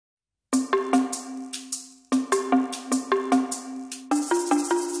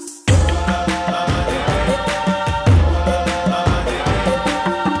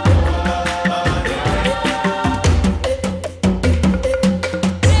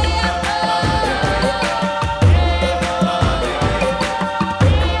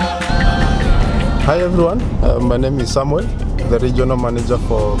Hi everyone, my name is Samuel, the regional manager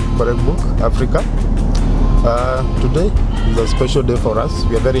for CorrectBook Africa. Today is a special day for us.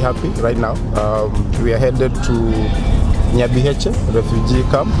 We are very happy right now. We are headed to Nyabiheke refugee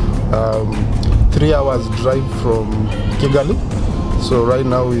camp, 3 hours drive from Kigali. So right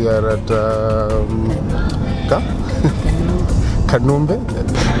now we are at Kanumbe.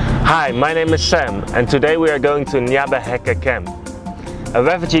 Hi, my name is Sam and today we are going to Nyabiheke camp, a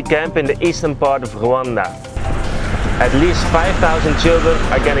refugee camp in the eastern part of Rwanda. At least 5,000 children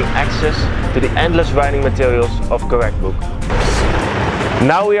are getting access to the endless writing materials of CorrectBook.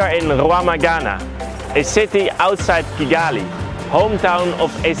 Now we are in Rwamagana, a city outside Kigali, hometown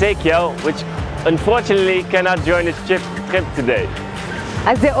of Ezekiel, which unfortunately cannot join this trip today.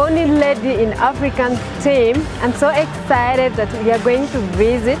 As the only lady in African team, I'm so excited that we are going to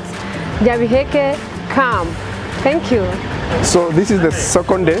visit Nyabiheke camp. Thank you. So this is the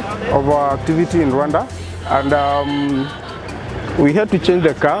second day of our activity in Rwanda, and we had to change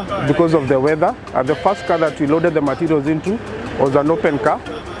the car because of the weather. The first car that we loaded the materials into was an open car,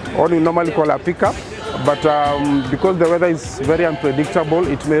 what we normally call a pickup. But because the weather is very unpredictable,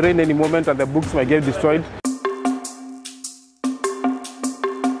 it may rain any moment and the books may get destroyed.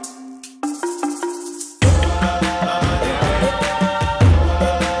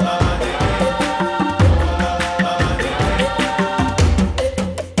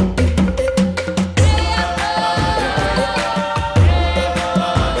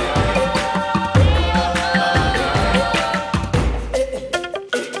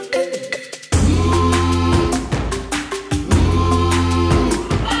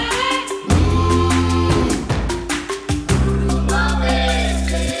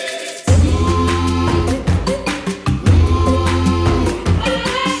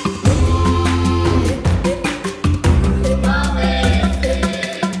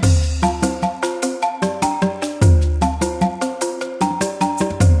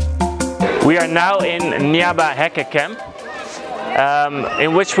 We are now in Nyabiheke camp,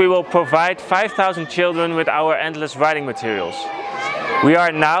 in which we will provide 5,000 children with our endless writing materials. We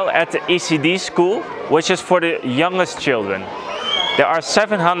are now at the ECD school, which is for the youngest children. There are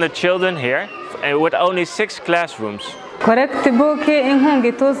 700 children here with only 6 classrooms. CorrectBook inkunga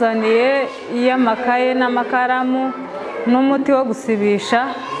ituzaniye y'amakaye n'amakaramu n'umuti wo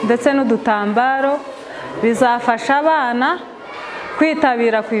gusibisha ndetse n'udutambaro bizafasha abana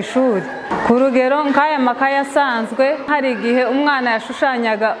kwitabira ku ishuri. Ku rugero nk'aya makaye asanzwe, hari igihe umwana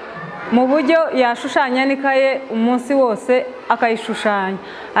yashushanyaga mu buryo yashushanya n'ikaye umunsi wose akayishushanya,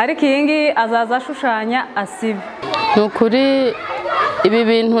 ariko iyi ngiyi azaza ashushanya asibe. Ni ukuri ibi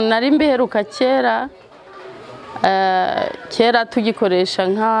bintu nari mbiheruka kera tugikoresha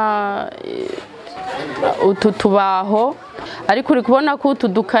nka utu tubaho, ariko uri kubona ko utu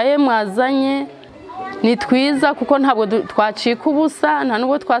dukaye mwazanye ni twiza kuko ntabwo twacika ubusa, nta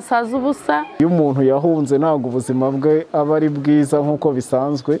nubwo twasaza ubusa. Iyo umuntu yahunze ntabwo ubuzima bwe aba ari bwiza nk'uko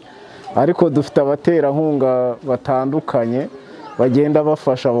bisanzwe, ariko dufite abaterankunga batandukanye bagenda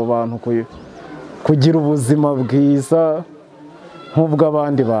bafasha abo bantu kugira ubuzima bwiza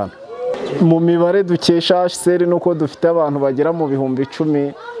nk'ubw'abandi bantu. Mu mibare dukesha HCR nuko dufite abantu bagera mu bihumbi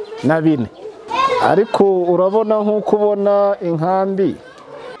 14, ariko urabona nk'uko ubona inkambi,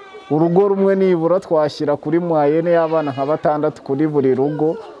 urugo rumwe nibura twashyira kuri mwayene y'abana nka 6 kuri buri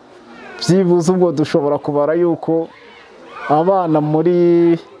rugo. Byibuze ubwo dushobora kubara yuko abana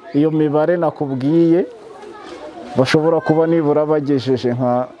muri iyo mibare nakubwiye bashobora kuba nibura bagejeje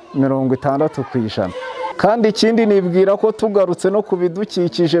nka 60%. Kandi ikindi nibwira ko tugarutse no ku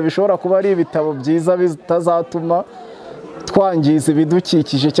bidukikije bishobora kuba ari ibitabo byiza bitazatuma twangiza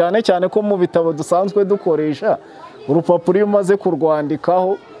ibidukikije, cyane cyane ko mu bitabo dusanzwe dukoresha urupapuro iyo umaze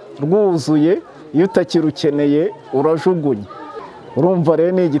kurwandikaho rwuzuye, iyo utakirukeneye urajugunya. Urumva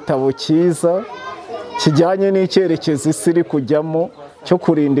rero ni igitabo cyiza kijyanye n'icyerekezo isi iri kujyamo cyo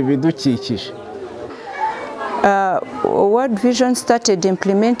kurinda ibidukikije. World Vision started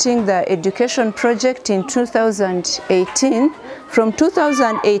implementing the education project in 2018. From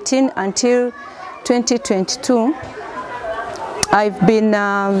 2018 until 2022, I've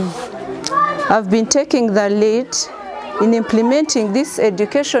been taking the lead in implementing this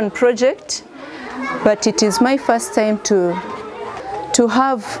education project, but it is my first time to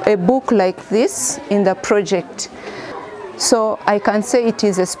have a book like this in the project. So I can say it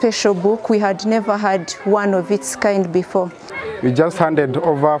is a special book. We had never had one of its kind before. We just handed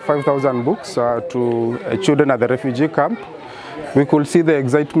over 5,000 books to children at the refugee camp. We could see the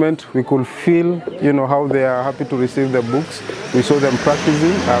excitement, we could feel, how they are happy to receive the books. We saw them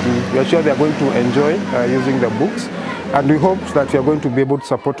practicing. We are sure they are going to enjoy using the books. And we hope that we are going to be able to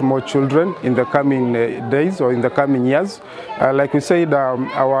support more children in the coming days or in the coming years. Like we said,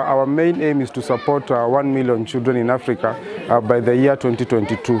 our main aim is to support 1 million children in Africa by the year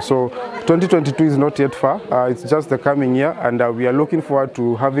 2022. So 2022 is not yet far, it's just the coming year, and we are looking forward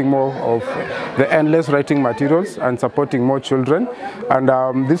to having more of the endless writing materials and supporting more children.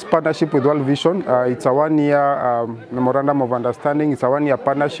 And this partnership with World Vision, it's a 1-year memorandum of understanding, it's a 1-year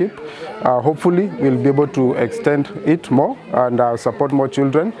partnership. Hopefully we'll be able to extend it more and support more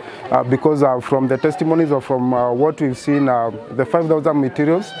children because from the testimonies or from what we've seen, the 5,000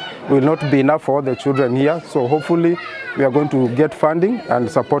 materials will not be enough for all the children here. So hopefully we are going to get funding and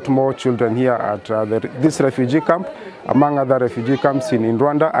support more children here at this refugee camp, among other refugee camps in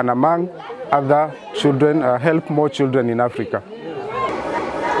Rwanda, and among other children, help more children in Africa.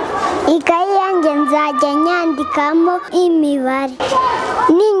 Ikayi yanjye nzajya nyandikamo imibare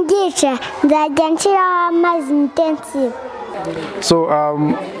ningisha nzajya nshiraho amazi intensive. So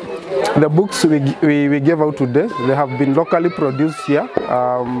the books we gave out today, they have been locally produced here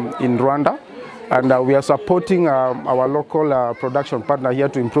in Rwanda, and we are supporting our local production partner here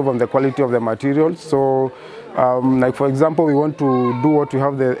to improve on the quality of the materials. So like for example, we want to do what we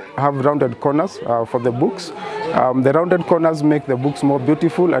have rounded corners for the books. The rounded corners make the books more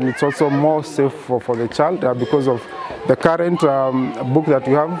beautiful, and it's also more safe for the child because of the current book that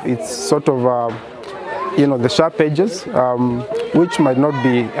we have. It's sort of the sharp edges, which might not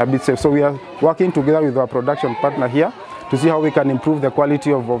be a bit safe. So we are working together with our production partner here to see how we can improve the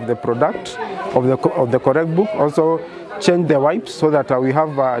quality of the product, of the CorrectBook. Also change the wipes so that we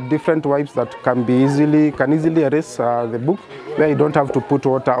have different wipes that can easily erase the book, where you don't have to put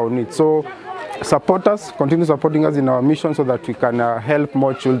water on it. So support us, continue supporting us in our mission so that we can help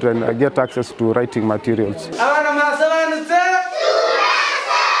more children get access to writing materials.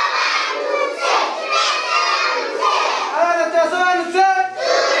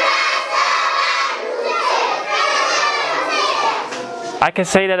 I can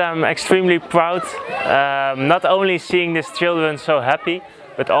say that I'm extremely proud, not only seeing these children so happy,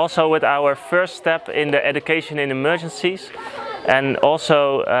 but also with our first step in the education in emergencies, and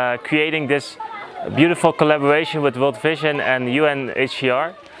also creating this beautiful collaboration with World Vision and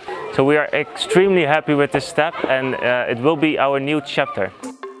UNHCR. So we are extremely happy with this step, and it will be our new chapter.